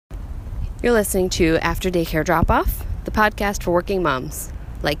You're listening to After Daycare Drop-Off, the podcast for working moms,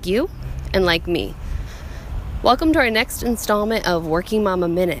 like you and like me. Welcome to our next installment of Working Mama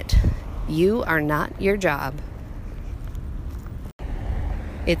Minute. You are not your job.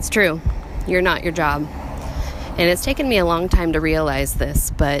 It's true. You're not your job. And it's taken me a long time to realize this,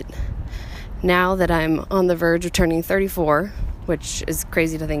 but now that I'm on the verge of turning 34, which is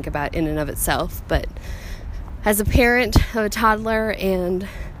crazy to think about in and of itself, but as a parent of a toddler and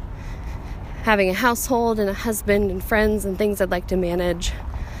having a household and a husband and friends and things I'd like to manage,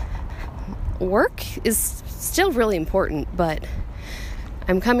 work is still really important, but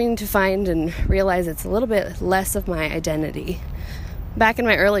I'm coming to find and realize it's a little bit less of my identity. Back in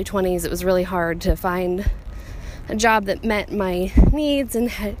my early 20s, it was really hard to find a job that met my needs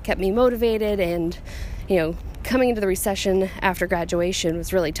and kept me motivated, and, coming into the recession after graduation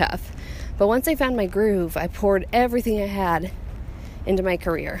was really tough. But once I found my groove, I poured everything I had into my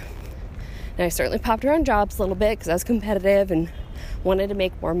career. And I certainly popped around jobs a little bit because I was competitive and wanted to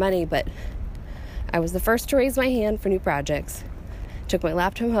make more money, but I was the first to raise my hand for new projects, took my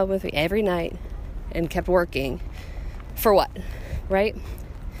laptop home with me every night, and kept working. For what, right?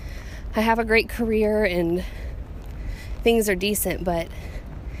 I have a great career and things are decent, but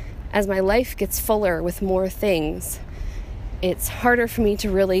as my life gets fuller with more things, it's harder for me to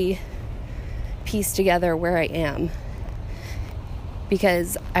really piece together where I am.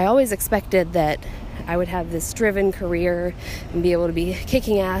 Because I always expected that I would have this driven career and be able to be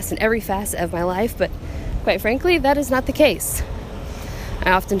kicking ass in every facet of my life, but quite frankly, that is not the case.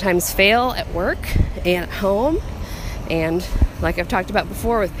 I oftentimes fail at work and at home, and like I've talked about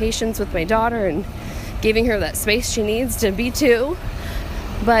before, with patience with my daughter and giving her that space she needs to be too.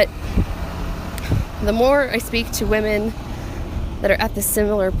 But the more I speak to women that are at this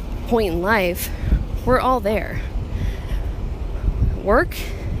similar point in life, we're all there. Work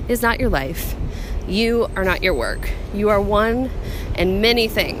is not your life. You are not your work. You are one and many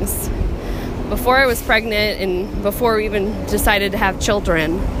things. Before I was pregnant and before we even decided to have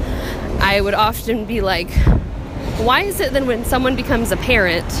children, I would often be like, why is it that when someone becomes a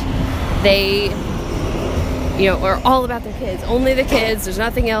parent, they, are all about their kids, only the kids, there's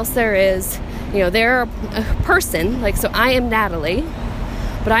nothing else there is. They're a person, so I am Natalie,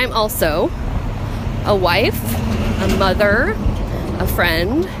 but I'm also a wife, a mother, a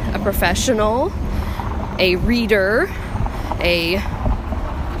friend, a professional, a reader, a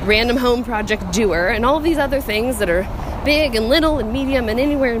random home project doer, and all of these other things that are big and little and medium and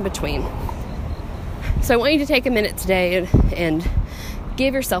anywhere in between. So I want you to take a minute today and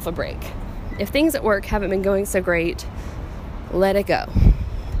give yourself a break. If things at work haven't been going so great, let it go.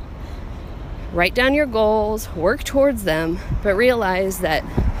 Write down your goals, work towards them, but realize that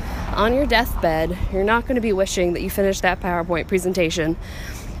on your deathbed, you're not going to be wishing that you finished that PowerPoint presentation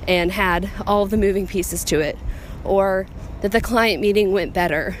and had all of the moving pieces to it, or that the client meeting went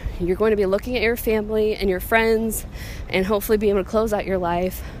better. You're going to be looking at your family and your friends and hopefully be able to close out your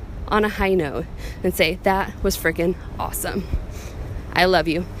life on a high note and say, that was freaking awesome. I love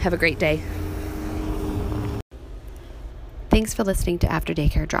you. Have a great day. Thanks for listening to After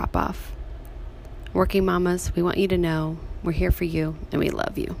Daycare Drop-Off. Working mamas, we want you to know we're here for you and we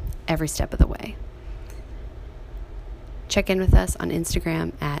love you every step of the way. Check in with us on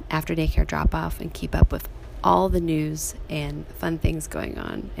Instagram at After Daycare Drop-Off and keep up with all the news and fun things going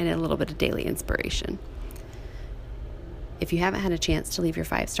on and a little bit of daily inspiration. If you haven't had a chance to leave your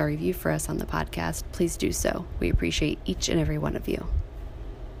 5-star review for us on the podcast, please do so. We appreciate each and every one of you.